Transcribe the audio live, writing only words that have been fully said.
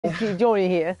Johnny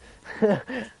here. Okay,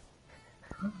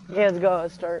 let's go.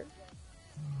 Let's start.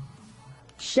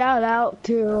 Shout out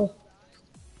to...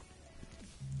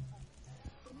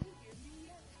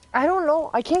 I don't know.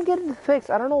 I can't get it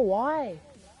fixed. I don't know why.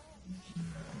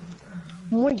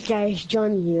 What guys,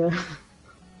 Johnny here.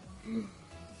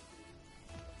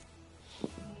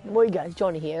 Boy, guys,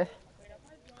 Johnny here.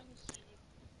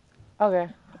 Okay.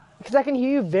 Because I can hear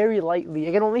you very lightly.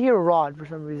 I can only hear Rod for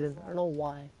some reason. I don't know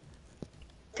why.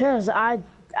 Cause I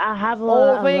have a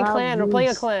Oh, we're playing loud clan. boost. We're playing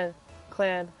a clan.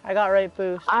 Clan. I got right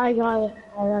boost. I got it.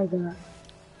 I got it.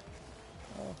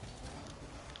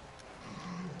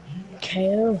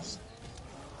 Chaos.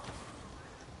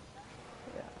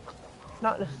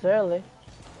 Not necessarily,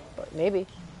 but maybe.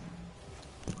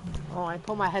 Oh, I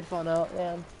put my headphone out.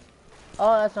 Damn.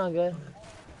 Oh, that's not good.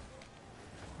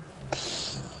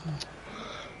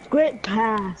 Great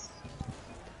pass.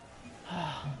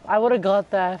 I would have got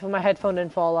that if my headphone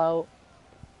didn't fall out.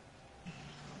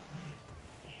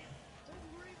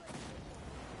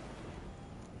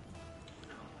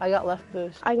 I got left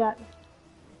boost. I got...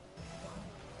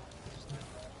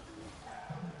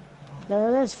 There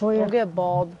it is for you. Don't get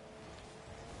bald.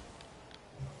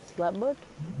 Slap book?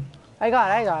 I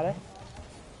got it.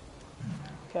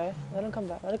 Okay, let him come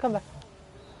back. Let him come back.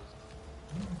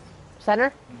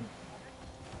 Center?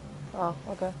 Oh,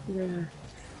 okay. Yeah.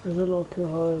 It's a little too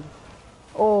hard.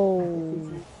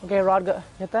 Oh. Okay, Rod, go.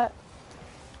 Hit that.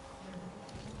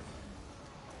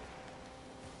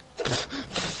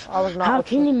 I was not. How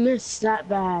can you miss that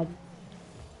bad?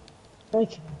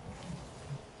 Like...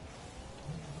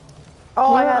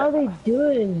 Oh, what are they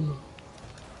doing?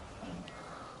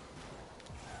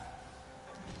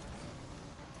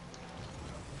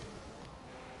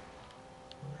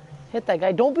 Hit that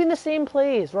guy. Don't be in the same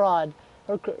place, Rod.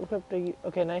 Or Crypto.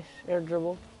 Okay, nice. Air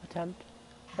dribble. Attempt.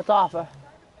 That's offer.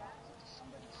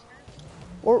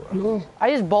 Or No.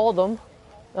 I just balled him.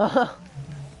 I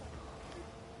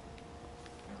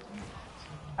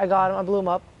got him. I blew him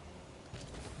up.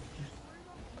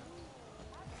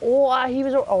 Oh, he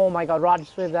was. Oh my God, Rod,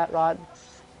 just wave that, Rod.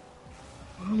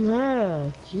 Oh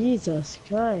man, Jesus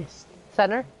Christ.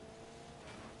 Center.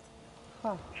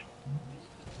 Huh.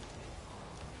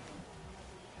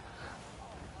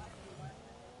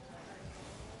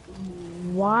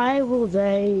 Why will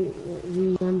they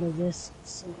remember this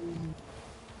song?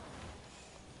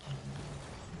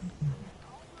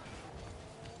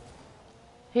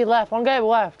 He left. One guy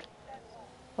left.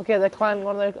 Okay, they climbed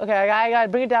one of the. Okay, I got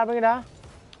it. Bring it down. Bring it down.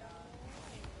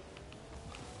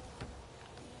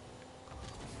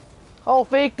 Oh,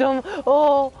 faked him.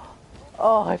 Oh,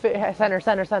 I center.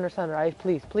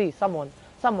 Please, someone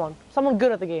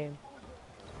good at the game.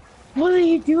 What are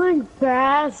you doing,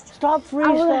 fast? Stop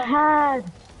freestyle.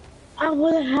 I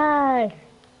would have had.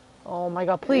 Oh my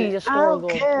God, please just I score a don't goal.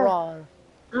 care. Rod.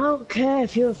 I don't care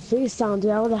if you're freestyle,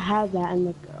 dude. I would have had that in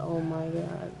the. Oh my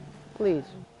God. Please.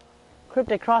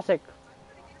 Cryptic Crossic.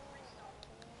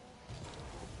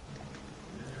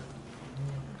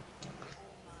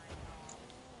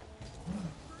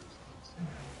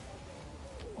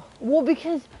 Well,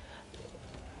 because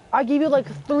I gave you like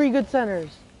 3 good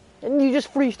centers, and you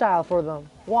just freestyle for them.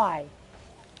 Why?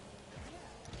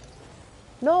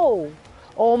 No.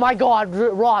 Oh my God,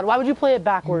 Rod, why would you play it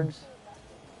backwards?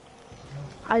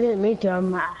 I didn't mean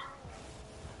to.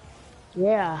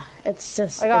 Yeah, it's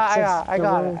just. I got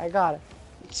it.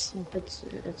 It's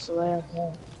the way I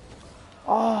play.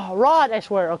 Oh, Rod, I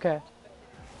swear. Okay.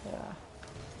 Yeah.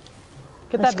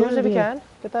 Get that boost if you can.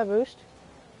 Get that boost.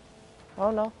 Oh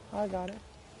no, I got it.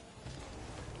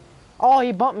 Oh,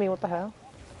 he bumped me. What the hell?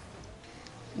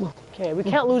 Okay, we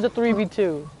can't lose a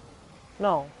 3v2.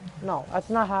 No, that's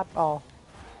not Oh.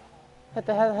 Hit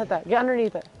that. Get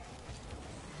underneath it.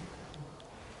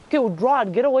 Okay,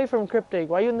 Rod, get away from Cryptic.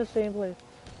 Why are you in the same place?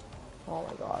 Oh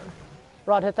my God.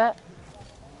 Rod, hit that.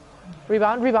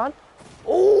 Rebound.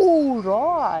 Ooh,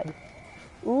 Rod.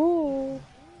 Ooh.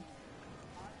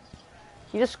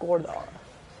 He just scored though.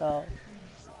 So.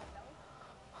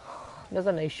 That's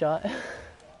a nice shot.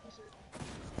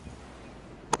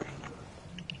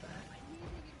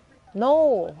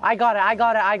 No, I got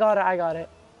it.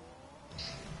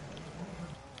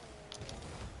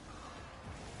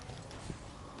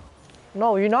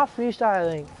 No, you're not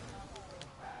freestyling.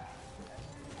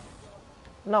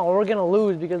 No, we're gonna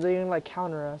lose because they're gonna like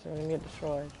counter us and we're gonna get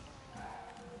destroyed.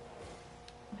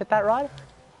 Hit that, Rod?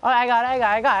 Oh, I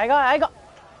got.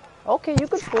 Okay, you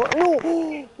could score. No!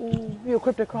 Ooh, you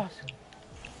Cryptic Cross.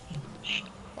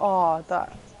 Oh, I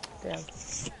thought. Damn.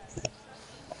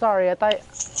 Sorry, I thought.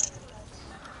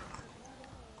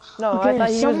 No, Okay, I thought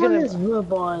he was gonna. Is real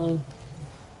boring.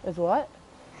 Is what?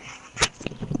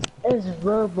 It's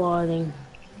roboting.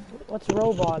 What's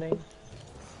roboting?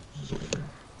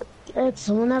 It's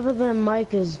whenever the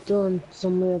mic is doing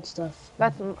some weird stuff.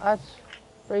 That's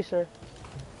Racer.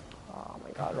 Oh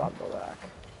my god, Rob, go back.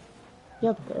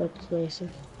 Yep, it's basic.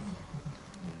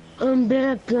 I'm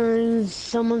back, guys.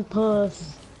 Someone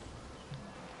pause.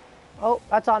 Oh,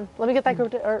 that's on. Let me get that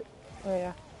group oh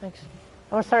yeah, thanks.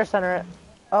 I'm gonna start center it.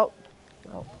 Oh.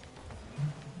 Oh.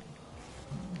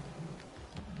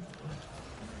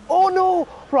 Oh no!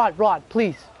 Rod,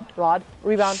 please. Rod,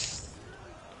 rebound.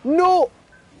 No!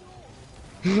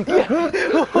 The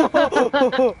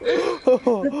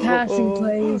passing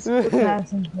plays. The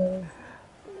passing plays.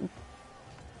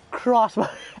 Crossbar.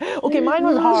 Okay, mine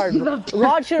was hard.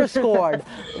 Rod should have scored.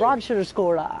 Rod should have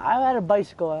scored. I had a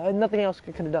bicycle. I had nothing else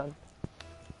I could have done.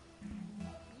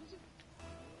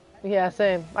 Yeah,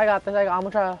 same. I got this. I'm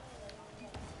gonna try.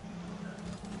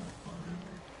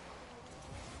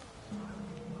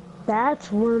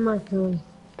 That's one of my things.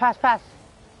 Pass.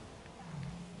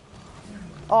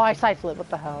 Oh, I side flip. What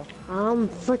the hell? I'm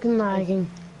freaking lagging.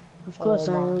 Of course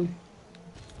I am.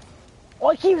 Oh,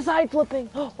 I keep side flipping.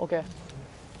 Okay.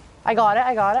 I got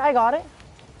it.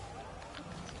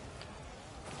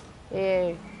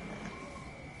 Yay.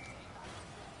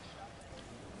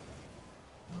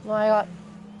 No,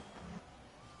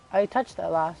 I touched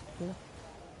that last.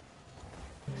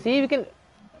 See, you can.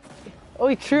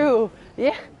 Oh, true.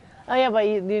 Yeah. Oh, yeah, but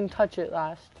you didn't touch it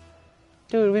last.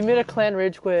 Dude, we made a clan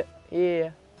rage quit.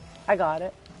 Yeah. I got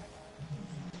it.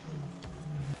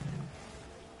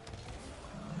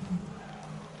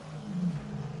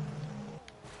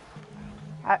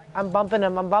 I'm bumping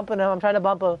him. I'm trying to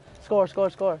bump him. Score.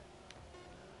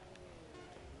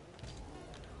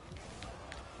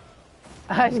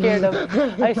 I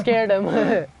scared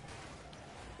him.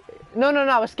 No,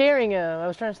 I was scaring him. I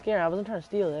was trying to scare him. I wasn't trying to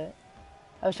steal it.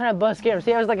 I was trying to scare him.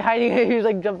 See, I was like hiding. He was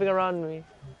like jumping around me.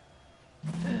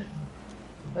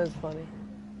 That was funny.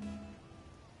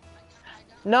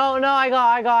 No, I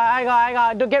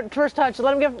got. Don't get first touch.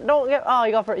 Let him get. Don't get. Oh,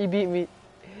 he beat me.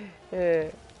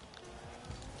 Yeah.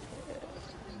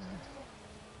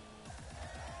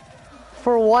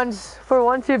 For once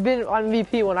you've been on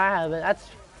VP when I haven't. That's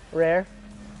rare.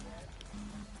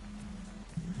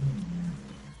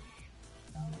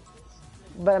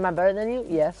 But am I better than you?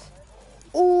 Yes.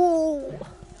 Ooh.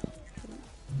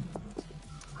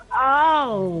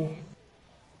 Ow.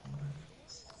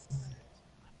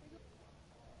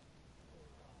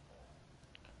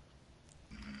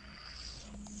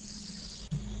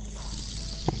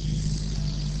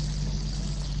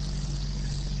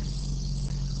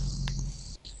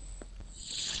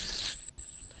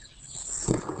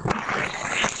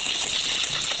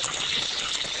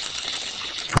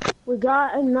 We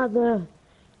got another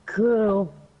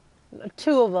girl.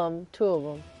 Two of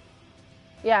them.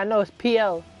 Yeah, no, it's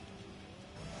PL.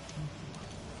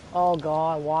 Oh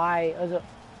god, why? Is it...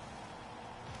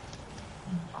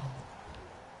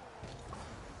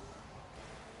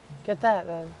 Get that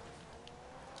then.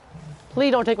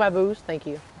 Please don't take my boost. Thank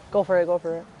you. Go for it. Go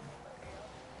for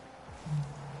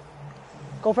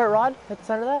it, Rod. Hit the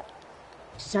center of that.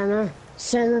 Center.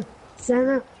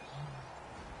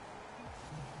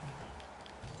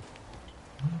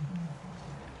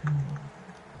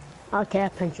 Okay, I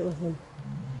punch it with him.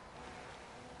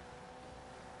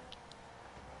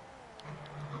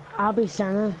 I'll be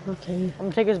center. Okay. I'm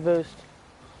gonna take his boost.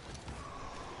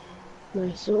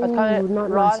 Nice. Ooh, not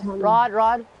Rod. nice.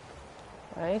 Rod.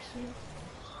 Nice.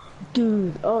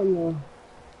 Dude, oh no.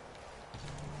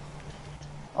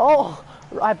 Oh,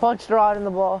 I punched Rod in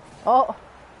the ball. Oh.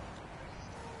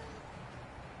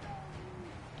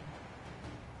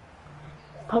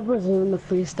 Pupper's in the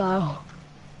freestyle.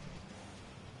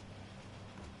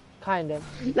 Kind of.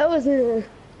 That was the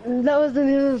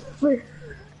new free.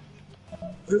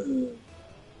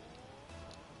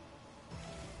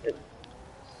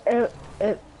 No,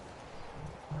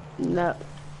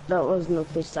 that was no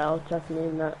freestyle.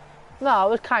 Definitely not. No, it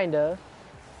was kinda.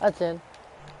 That's in.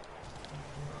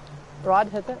 Rod,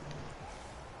 hit it.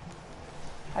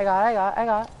 I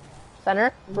got.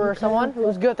 Center for someone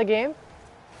who's good at the game.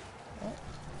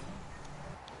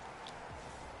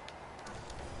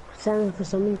 Center for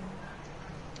someone.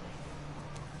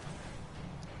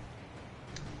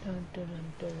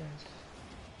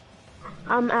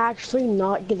 I'm actually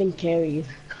not getting carried.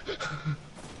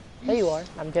 There you are.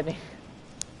 I'm kidding.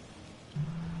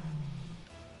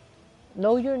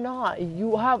 No, you're not.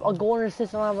 You have a goal and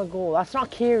assist and I have a goal. That's not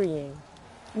carrying.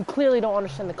 You clearly don't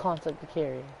understand the concept of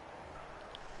carrying.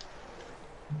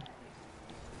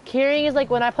 Carrying is like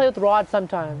when I play with Rod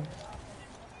sometimes.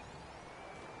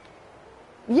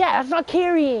 Yeah, that's not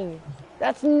carrying.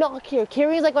 That's not carrying.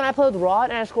 Carrying is like when I play with Rod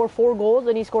and I score 4 goals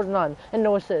and he scores none and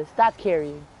no assists. That's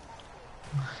carrying.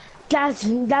 That's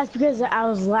because I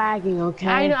was lagging, okay?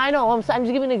 I know. I'm just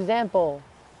giving an example.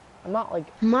 I'm not like...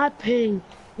 My ping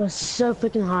was so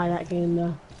freaking high that game,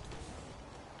 though.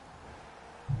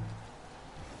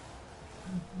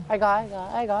 I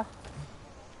got.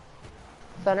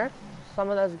 Center. Some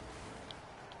of those...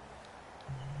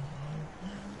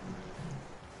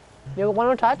 You got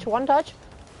one touch?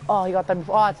 Oh, he got that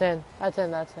before. Oh, that's in. That's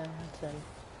in.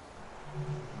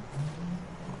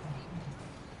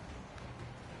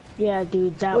 Yeah,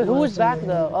 dude, that Wait, who was back, amazing.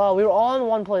 though? Oh, we were all in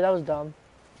one play. That was dumb.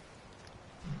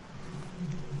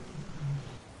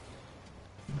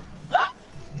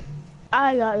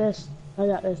 I got this.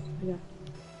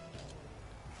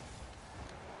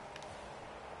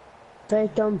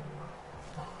 Fake them.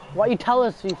 Why you tell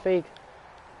us you fake?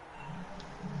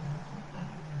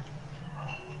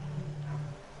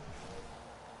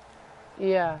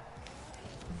 Yeah.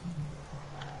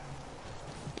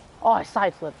 Oh, I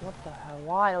side flipped. What the hell?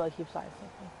 Why do I keep side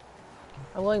flipping?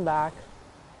 I'm going back.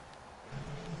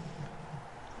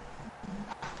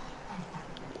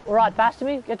 Rod, pass to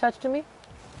me. Get touch to me.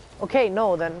 Okay,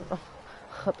 no, then.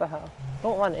 What the hell?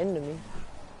 Don't run into me.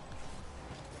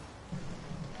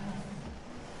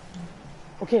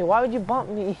 Okay, why would you bump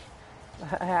me?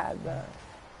 I had that.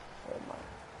 Oh my.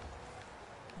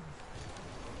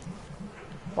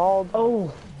 Bald.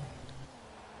 Oh.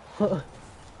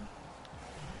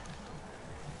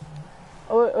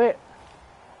 Oh, wait.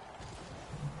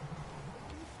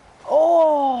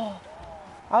 Oh!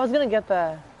 I was gonna get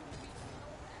that.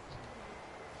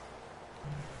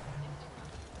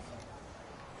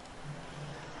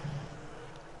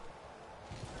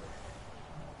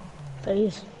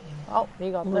 Please. Oh,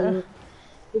 he got there.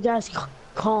 You guys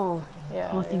calm.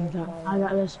 Yeah. Calm things down. I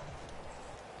got this.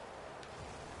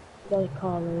 You gotta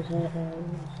call those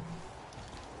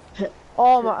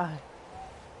Oh my.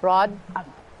 Rod?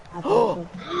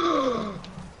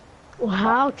 Well,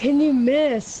 how can you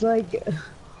miss? Like,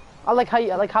 I like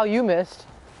how you missed.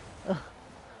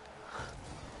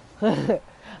 You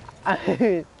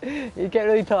can't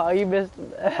really tell. You missed.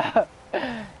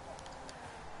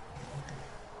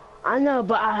 I know,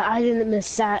 but I didn't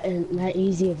miss that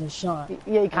easy of a shot.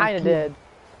 Yeah, you kind of did.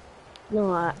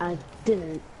 No, I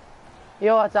didn't.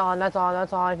 Yo, that's on.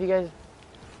 If you guys.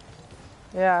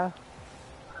 Yeah.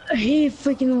 He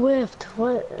freaking whiffed.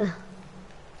 What?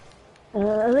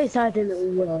 At least I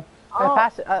didn't whiff. I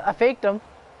passed it. I faked him.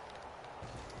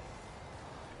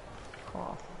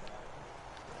 Oh.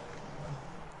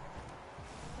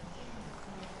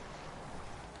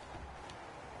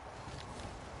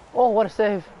 Oh, what a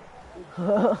save.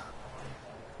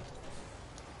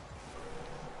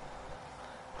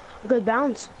 Good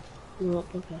bounce. No,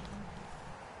 okay.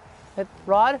 Hit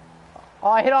Rod?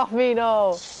 Oh, hit off me,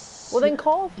 no. Well, then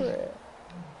call for it.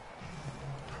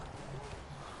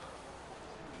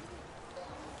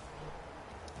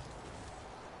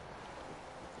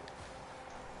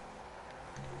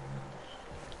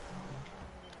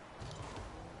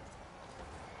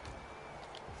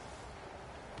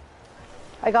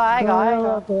 I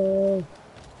got.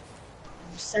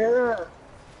 Sarah.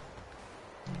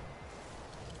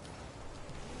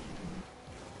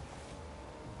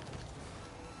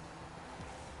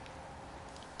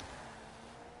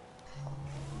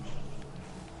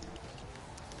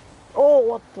 Oh,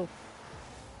 what the?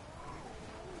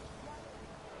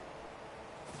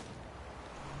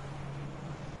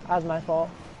 That's my fault.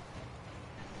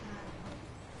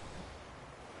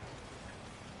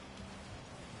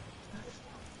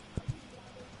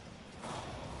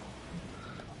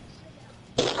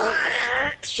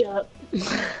 Shut up.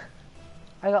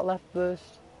 I got left boost.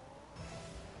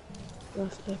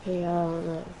 Left, okay, I don't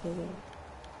know.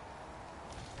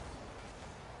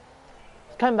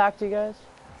 Come back to you guys.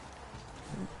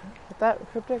 Get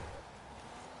that cryptic.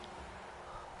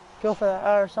 Go for that,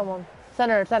 or someone.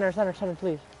 Center,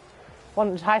 please.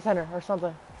 One high center or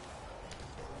something.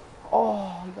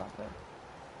 Oh, you got that.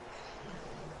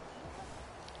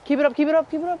 Keep it up.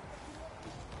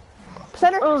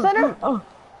 Center. Oh,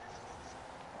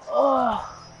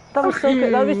 that was so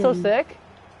good. That would be so sick.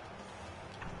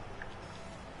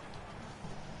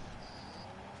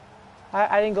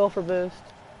 I didn't go for boost.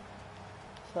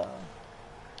 So.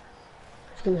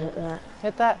 Just gonna hit that.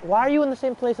 Hit that. Why are you in the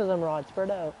same place as them, Rod? Spread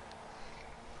out.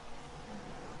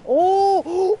 Oh!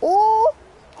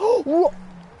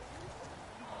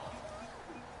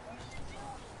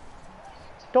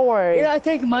 Don't worry. You're not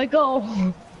taking my goal.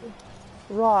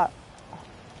 Rod.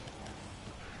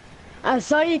 I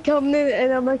saw you coming in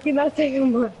and I'm like, you're not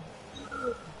taking my...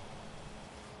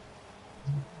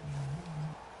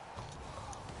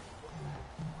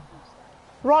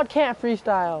 Rod can't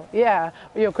freestyle. Yeah.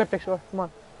 Yo, Cryptic Shore, come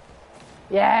on.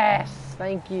 Yes,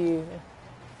 thank you.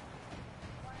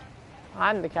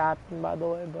 I'm the captain, by the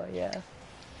way, but yeah.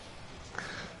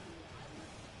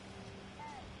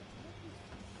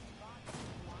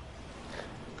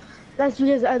 That's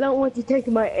because I don't want to take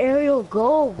my aerial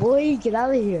goal, boy. Get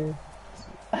out of here.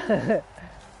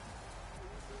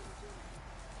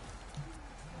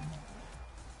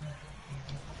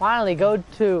 Finally, gold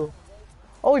 2.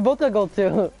 Oh, we both got gold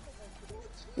 2.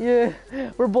 Yeah,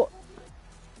 we're both.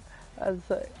 That's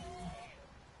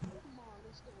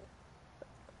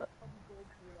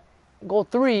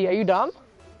gold 3. Are you dumb?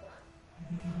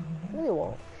 No, you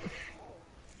won't.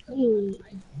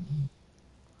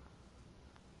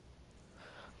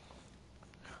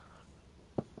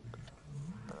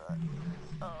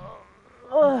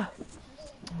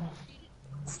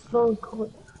 So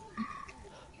cool.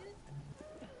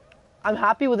 I'm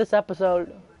happy with this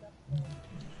episode.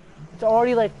 It's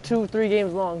already like 2-3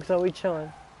 games long, so we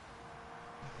chilling.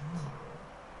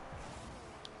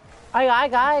 I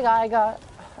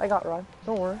got Rod.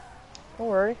 Don't worry. Don't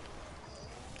worry.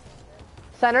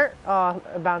 Center. Oh,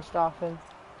 it bounced off in.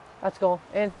 Let's go.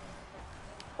 In.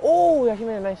 Oh, yeah, he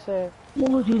made a nice save.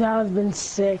 Oh, dude, that would have been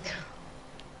sick.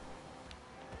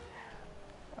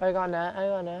 I got that.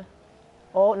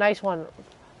 Oh, nice one.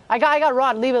 I got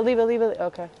Rod. Leave it.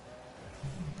 Okay.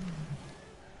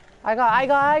 I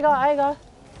got.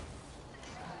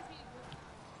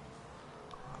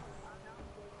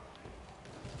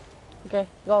 Okay,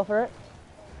 go for it.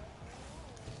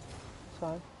 It's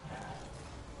fine.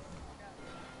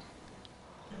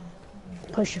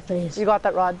 Push your face. You got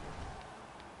that, Rod.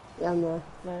 Yeah, I'm there.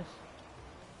 Nice.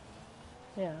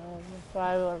 Yeah,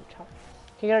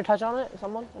 can you get a touch on it?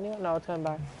 Someone? Anyone? No, it's coming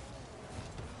back.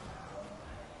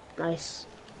 Nice.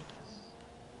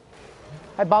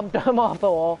 I bumped him off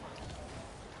the wall.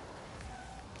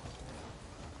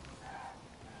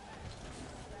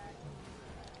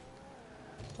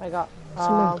 I got.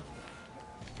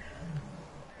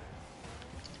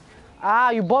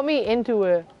 You bumped me into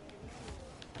it.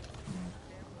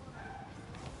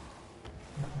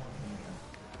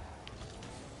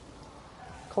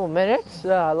 Couple minutes?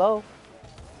 Hello?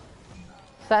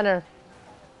 Center.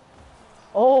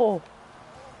 Oh!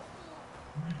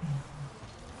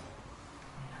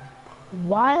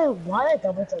 Why a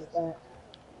double like that?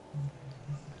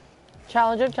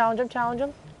 Challenge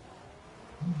him.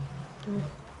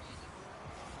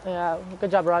 Yeah,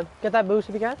 good job, Rod. Get that boost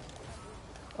if you can.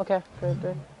 Okay, great.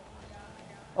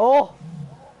 Oh!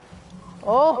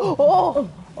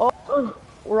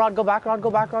 Rod, go back.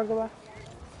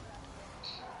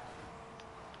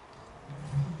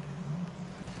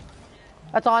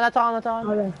 That's on.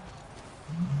 Okay.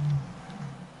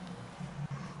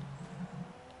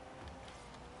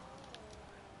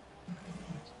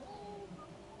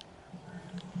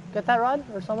 Get that, Rod,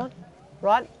 or someone?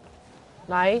 Rod?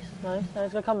 Nice.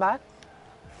 Gonna come back.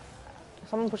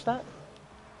 Someone push that.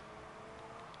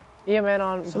 Yeah, man,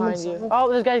 on behind you.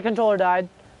 Oh, this guy's controller died.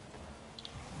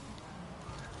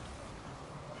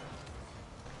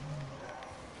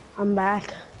 I'm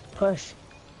back. Push.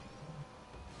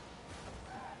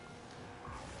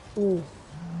 Ooh.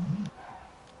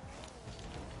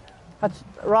 That's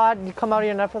Rod. You come out of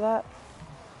your net for that.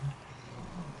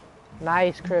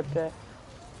 Nice, Cryptic.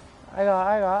 I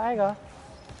got.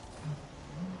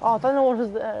 Oh, I thought no one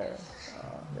was there.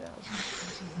 Oh, yeah.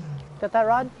 Get that,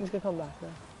 Rod? He's gonna come back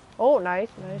now. Oh, nice,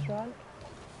 Rod.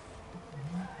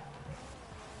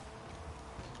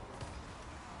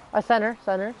 Center.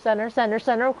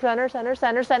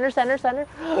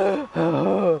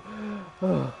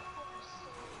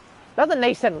 That's a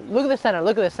nice center. Look at the center.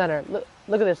 Look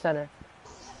at this center.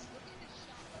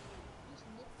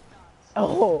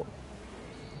 Oh.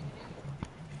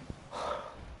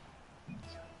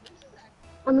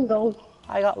 I'm gonna go.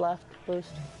 I got left.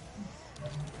 Boost.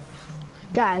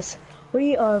 Guys,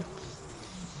 we are.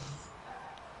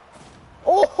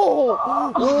 Oh,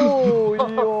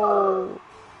 yo.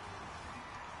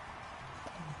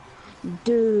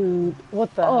 Dude.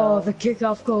 What the hell? Oh, the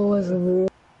kickoff goal was real.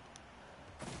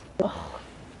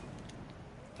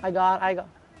 I got.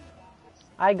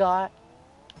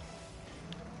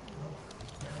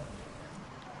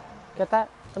 Get that?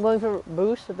 I'm going for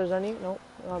boost if there's any. Nope,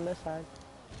 on this side.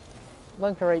 I'm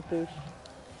going for right boost.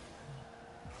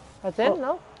 That's it?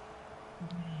 No?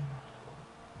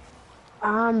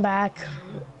 I'm back.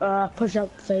 Push up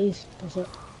face. Push up.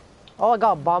 Oh, I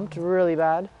got bumped really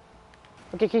bad.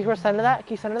 Okay, can you center that?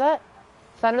 Center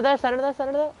that.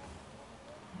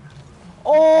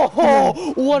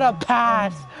 Oh, what a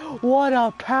pass! What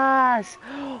a pass!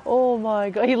 Oh my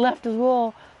god, he left as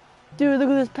well. Dude, look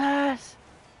at this pass.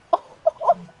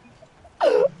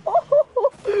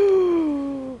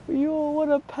 Yo, what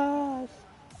a pass.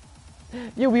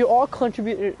 Yo, we all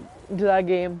contributed to that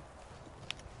game.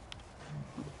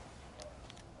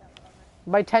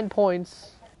 By 10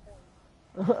 points.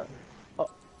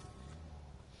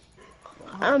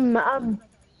 I'm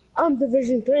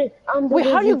Division 3. Wait,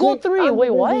 how do you go 3? Wait,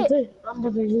 what? I'm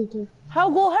Division 3. How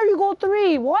do you go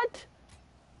 3? What?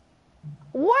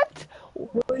 What?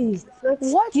 Please,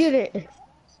 let's What? get it.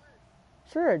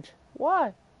 Surge,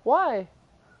 why? Why?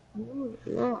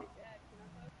 No.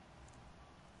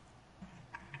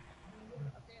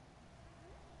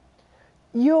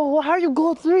 Yo, how do you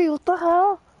go 3? What the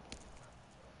hell?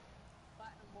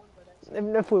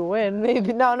 If we win,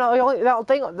 maybe. No,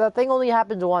 that thing only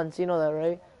happens once, you know that,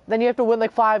 right? Then you have to win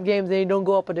like 5 games, then you don't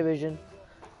go up a division.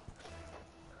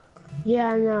 Yeah,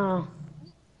 I know.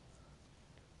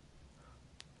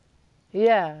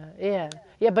 Yeah.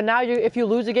 Yeah, but now if you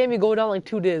lose a game, you go down like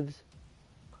 2 divs.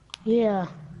 Yeah.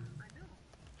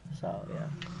 So, yeah.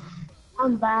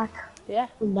 I'm back. Yeah.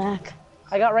 I'm back.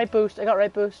 I got right boost.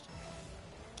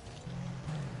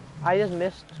 I just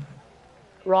missed.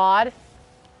 Rod.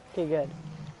 Okay, good.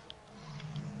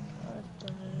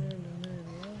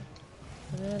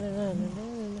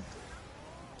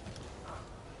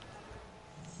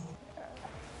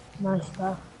 Nice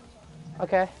stuff.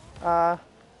 Okay. Rod.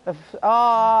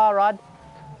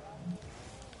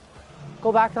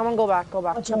 Go back. Someone go back. Go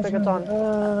back. I think it's on.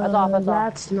 That's off.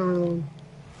 That's not on.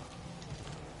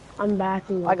 I'm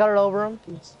backing up. I got it over him.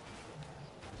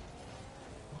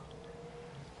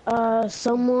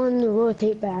 Someone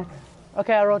rotate back.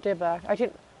 Okay, I rotate back. I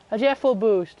should have full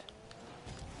boost.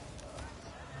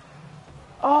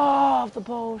 Oh, off the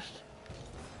post.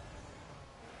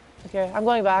 Okay, I'm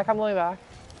going back. I'm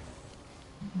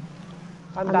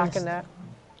back in that.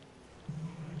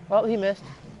 Oh, he missed.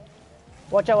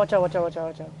 Watch out.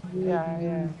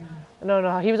 Yeah.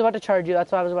 No, he was about to charge you.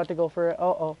 That's why I was about to go for it.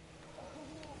 Oh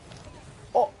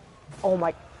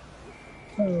my.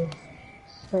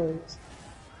 Please.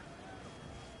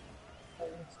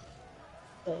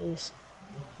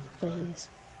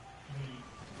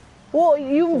 Well,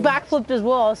 you backflipped as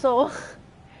well, so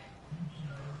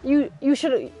you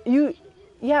should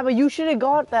yeah, but you should have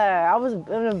got that. I was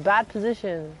in a bad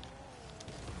position.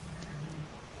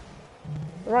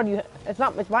 Rod,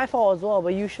 it's my fault as well,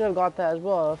 but you should have got that as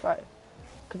well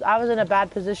because I was in a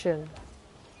bad position.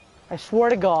 I swear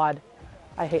to God,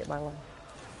 I hate my life.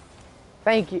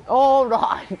 Thank you. Oh,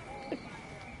 Rod.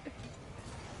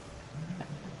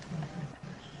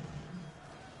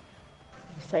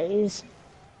 Phase.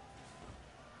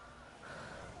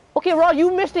 Okay, Rod,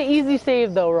 you missed the easy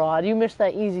save though, Rod. You missed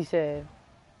that easy save.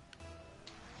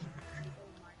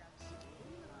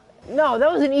 No,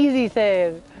 that was an easy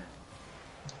save.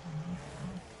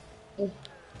 Okay.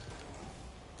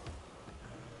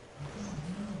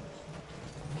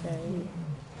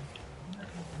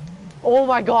 Oh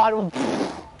my God.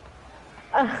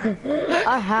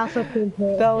 I half a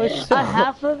pinpoint. That was so... I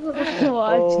half a pinpoint.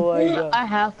 Oh my God. I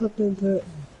half a pinpoint.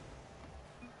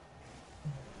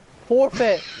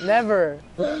 Forfeit, never.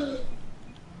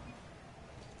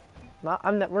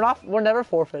 We're never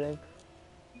forfeiting.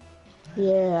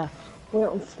 Yeah, we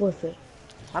don't forfeit.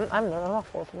 I'm not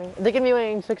forfeiting. They can be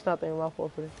winning 6-0. I'm not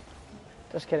forfeiting.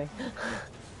 Just kidding.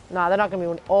 Nah, they're not gonna be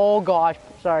winning. Oh gosh,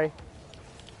 sorry.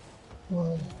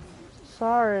 Whoa.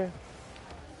 Sorry,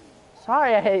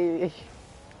 I hate you.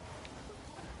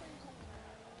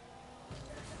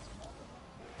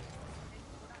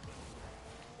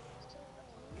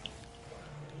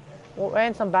 Well,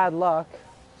 and some bad luck.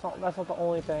 That's not the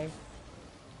only thing.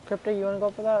 Crypto, you want to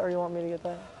go for that, or you want me to get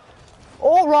that?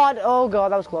 Oh, Rod! Oh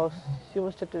God, that was close. She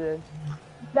almost tipped it in.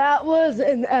 That was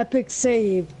an epic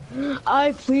save.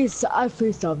 I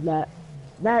freestyled that.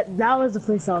 That was a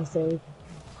freestyle save.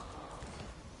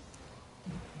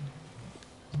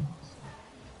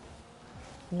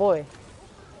 Boy.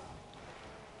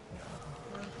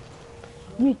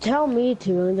 You tell me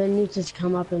to, and then you just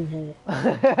come up and hit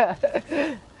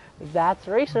it. That's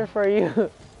racer for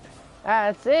you.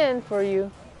 That's in for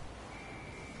you.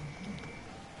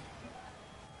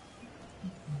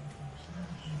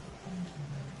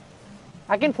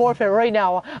 I can forfeit right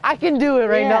now. I can do it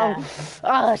right now.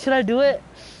 Should I do it?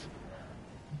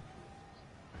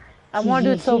 I want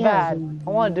to do it so bad. I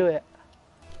want to do it.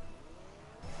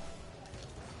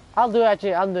 I'll do it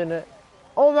actually. I'm doing it.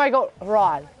 Oh my God,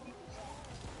 Rod.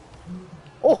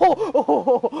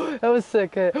 Oh, that was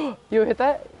sick. You hit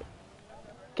that?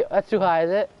 That's too high,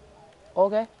 is it?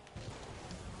 Okay.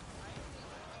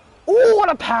 Oh, what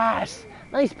a pass!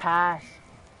 Nice pass.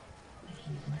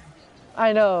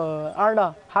 I know.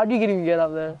 Arna, how do you even get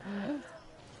up there?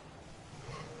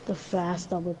 The fast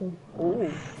double thing.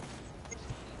 Ooh.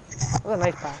 That was a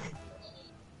nice pass.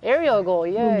 Aerial goal,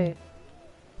 yay.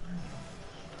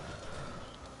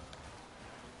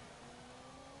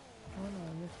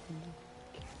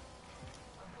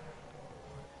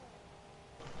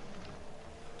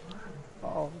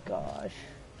 Oh gosh.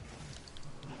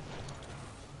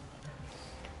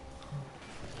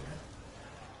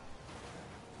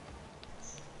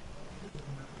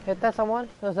 Hit that someone?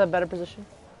 That's a better position.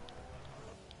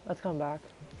 Let's come back.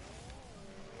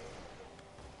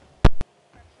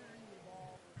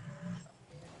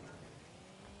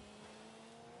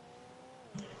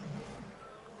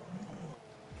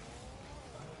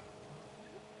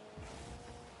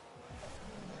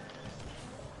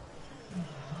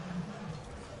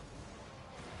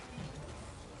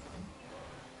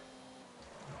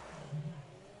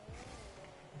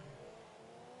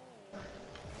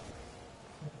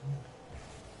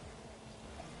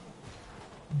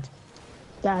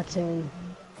 That's in.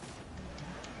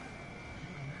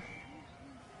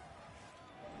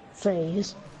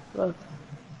 Phase. Look.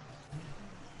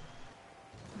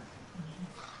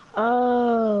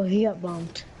 Oh, he got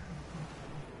bumped.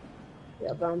 He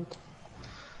got bumped.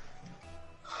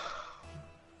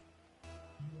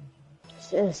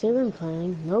 Has he been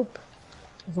playing? Nope.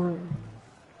 Fine.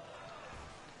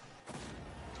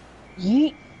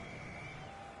 Yeet.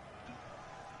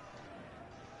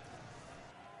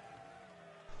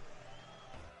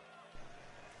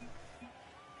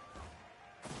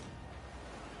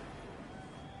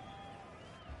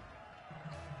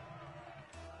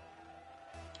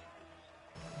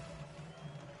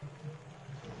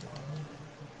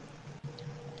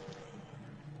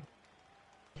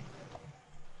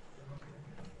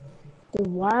 Dude,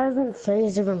 why hasn't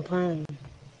FaZe even playing?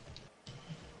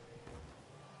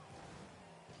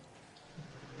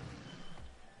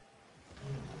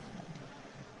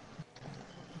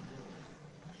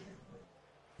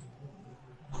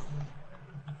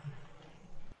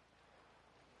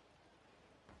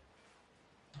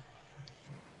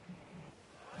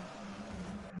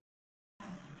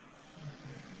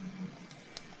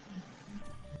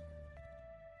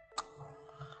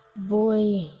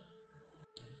 Boy.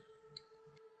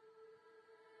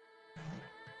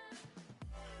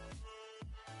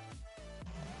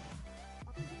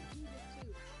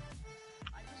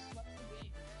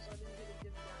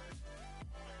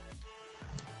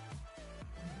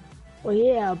 Well,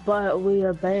 yeah, but we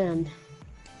are banned.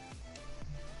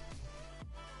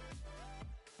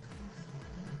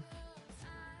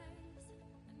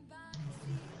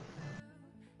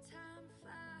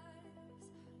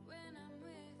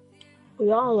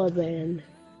 We all are banned.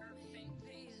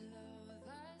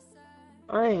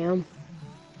 I am.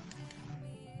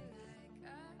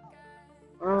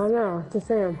 I don't know, just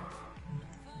him.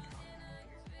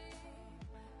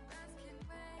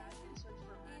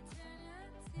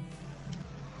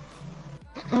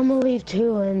 I'm gonna leave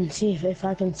too and see if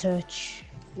I can search.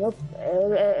 Nope,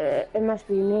 it must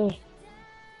be me.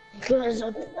 Because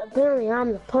apparently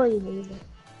I'm the party leader.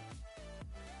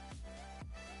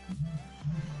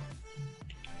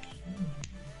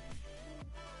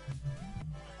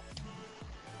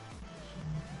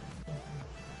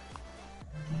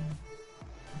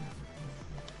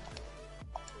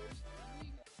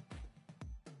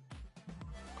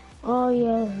 Oh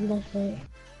yeah, that's right.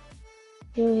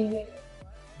 Yeah.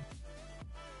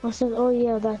 I said, oh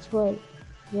yeah, that's right.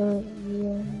 Yeah.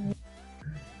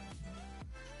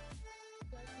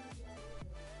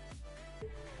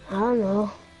 I don't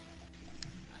know.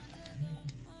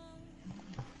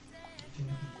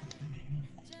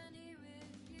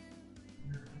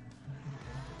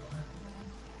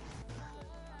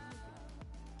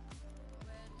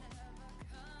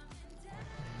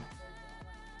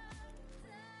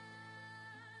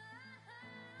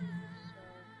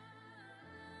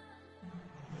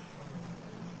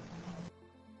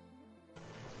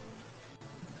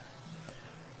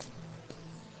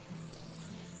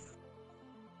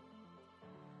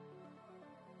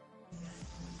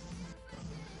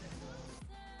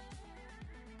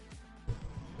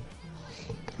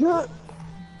 No.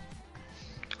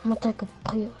 I'm gonna take a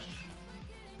piss.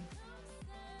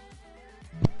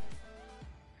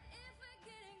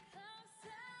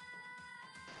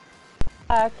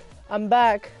 Back. I'm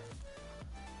back.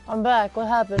 I'm back. What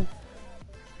happened?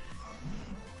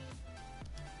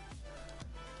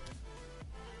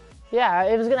 Yeah,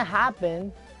 it was gonna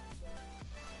happen.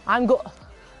 I'm go.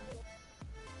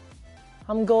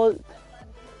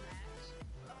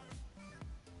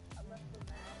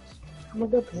 I'm a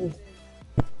good person.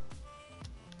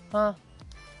 Huh?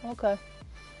 Okay.